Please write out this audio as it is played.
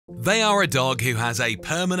They are a dog who has a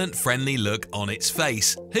permanent friendly look on its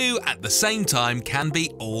face, who at the same time can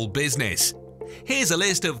be all business. Here's a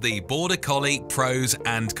list of the Border Collie pros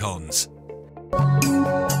and cons.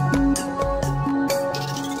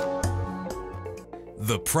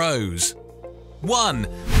 The pros. 1.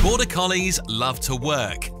 Border Collies love to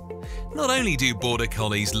work. Not only do Border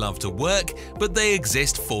Collies love to work, but they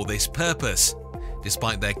exist for this purpose.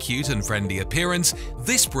 Despite their cute and friendly appearance,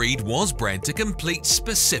 this breed was bred to complete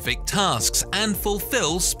specific tasks and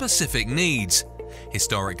fulfill specific needs.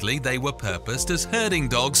 Historically, they were purposed as herding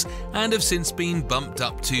dogs and have since been bumped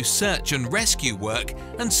up to search and rescue work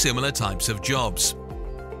and similar types of jobs.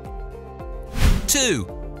 2.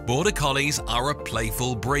 Border Collies are a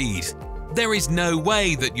playful breed. There is no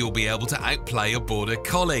way that you'll be able to outplay a Border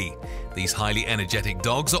Collie. These highly energetic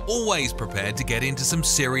dogs are always prepared to get into some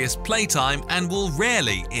serious playtime and will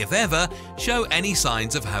rarely, if ever, show any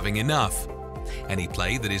signs of having enough. Any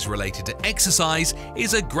play that is related to exercise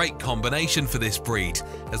is a great combination for this breed,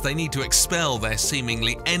 as they need to expel their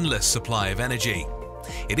seemingly endless supply of energy.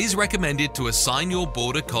 It is recommended to assign your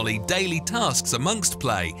Border Collie daily tasks amongst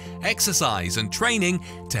play, exercise and training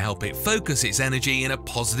to help it focus its energy in a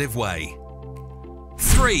positive way.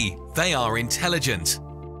 3. They are intelligent.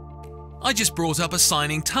 I just brought up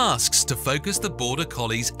assigning tasks to focus the Border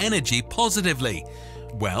Collie's energy positively.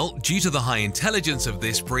 Well, due to the high intelligence of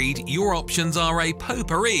this breed, your options are a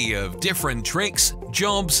potpourri of different tricks,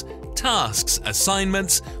 jobs, tasks,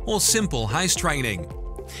 assignments, or simple house training.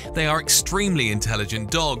 They are extremely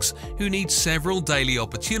intelligent dogs who need several daily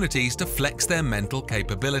opportunities to flex their mental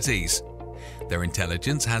capabilities. Their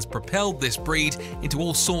intelligence has propelled this breed into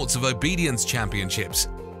all sorts of obedience championships.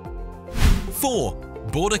 4.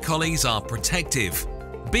 Border Collies are protective.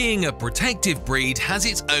 Being a protective breed has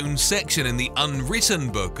its own section in the unwritten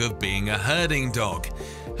book of being a herding dog.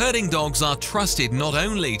 Herding dogs are trusted not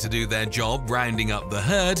only to do their job rounding up the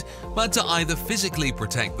herd, but to either physically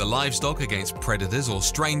protect the livestock against predators or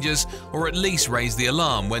strangers, or at least raise the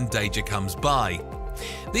alarm when danger comes by.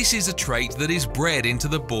 This is a trait that is bred into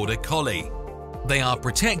the Border Collie. They are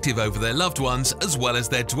protective over their loved ones as well as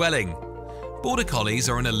their dwelling. Border Collies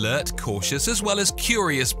are an alert, cautious as well as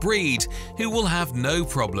curious breed who will have no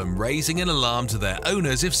problem raising an alarm to their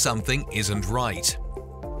owners if something isn't right.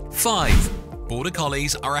 5. Border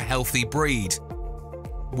Collies are a healthy breed.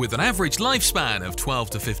 With an average lifespan of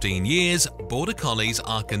 12 to 15 years, Border Collies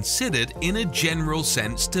are considered in a general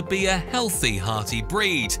sense to be a healthy, hearty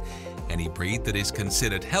breed. Any breed that is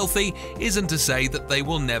considered healthy isn't to say that they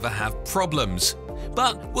will never have problems,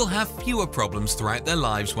 but will have fewer problems throughout their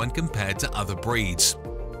lives when compared to other breeds.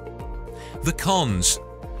 The cons.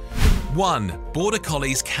 1. Border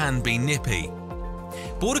Collies can be nippy.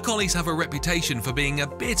 Border Collies have a reputation for being a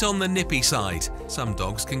bit on the nippy side. Some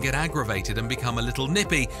dogs can get aggravated and become a little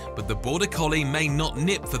nippy, but the Border Collie may not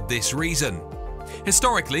nip for this reason.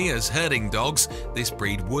 Historically, as herding dogs, this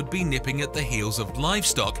breed would be nipping at the heels of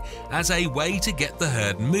livestock as a way to get the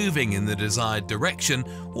herd moving in the desired direction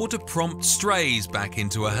or to prompt strays back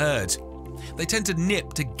into a herd. They tend to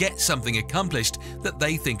nip to get something accomplished that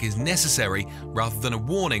they think is necessary rather than a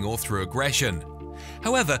warning or through aggression.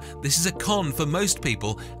 However, this is a con for most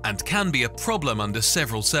people and can be a problem under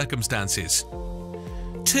several circumstances.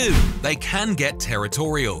 2. They can get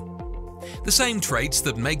territorial. The same traits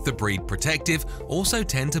that make the breed protective also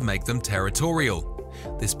tend to make them territorial.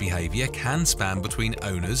 This behavior can span between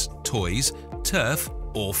owners, toys, turf,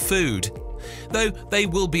 or food. Though they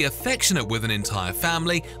will be affectionate with an entire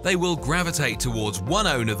family, they will gravitate towards one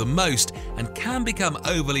owner the most and can become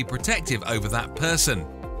overly protective over that person.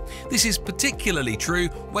 This is particularly true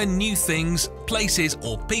when new things, places,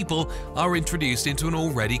 or people are introduced into an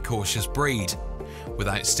already cautious breed.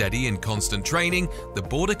 Without steady and constant training, the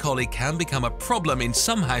Border Collie can become a problem in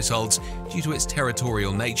some households due to its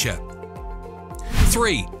territorial nature.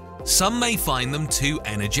 3. Some may find them too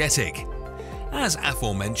energetic. As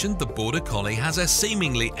aforementioned, the Border Collie has a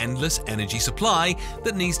seemingly endless energy supply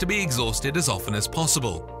that needs to be exhausted as often as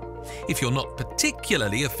possible. If you're not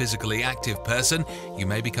particularly a physically active person, you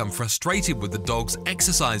may become frustrated with the dog's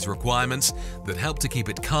exercise requirements that help to keep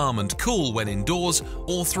it calm and cool when indoors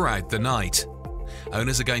or throughout the night.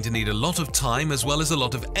 Owners are going to need a lot of time as well as a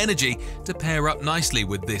lot of energy to pair up nicely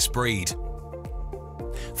with this breed.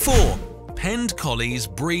 4. Penned Collies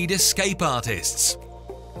breed escape artists.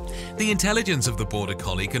 The intelligence of the Border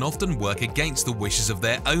Collie can often work against the wishes of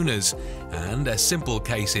their owners, and a simple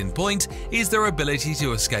case in point is their ability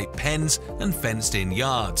to escape pens and fenced-in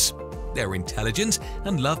yards. They're intelligent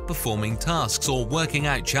and love performing tasks or working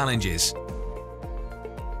out challenges.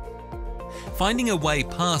 finding a way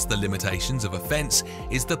past the limitations of a fence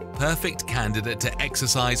is the perfect candidate to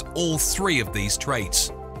exercise all three of these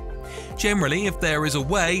traits. Generally, if there is a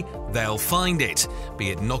way, they'll find it, be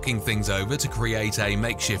it knocking things over to create a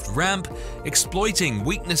makeshift ramp, exploiting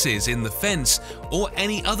weaknesses in the fence, or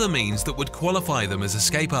any other means that would qualify them as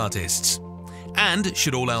escape artists. And,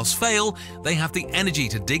 should all else fail, they have the energy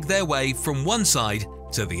to dig their way from one side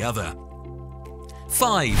to the other.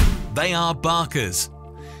 5. They are barkers.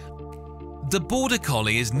 The Border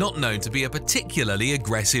Collie is not known to be a particularly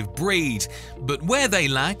aggressive breed, but where they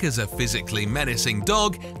lack as a physically menacing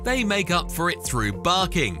dog, they make up for it through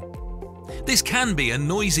barking. This can be a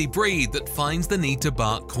noisy breed that finds the need to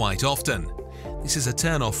bark quite often. This is a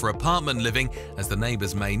turn-off for apartment living, as the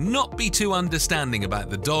neighbours may not be too understanding about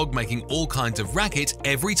the dog making all kinds of racket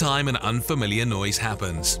every time an unfamiliar noise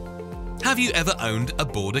happens. Have you ever owned a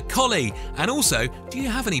Border Collie? And also, do you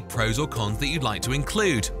have any pros or cons that you'd like to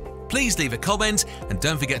include? Please leave a comment and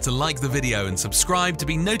don't forget to like the video and subscribe to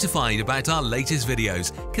be notified about our latest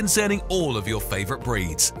videos concerning all of your favourite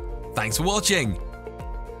breeds. Thanks for watching!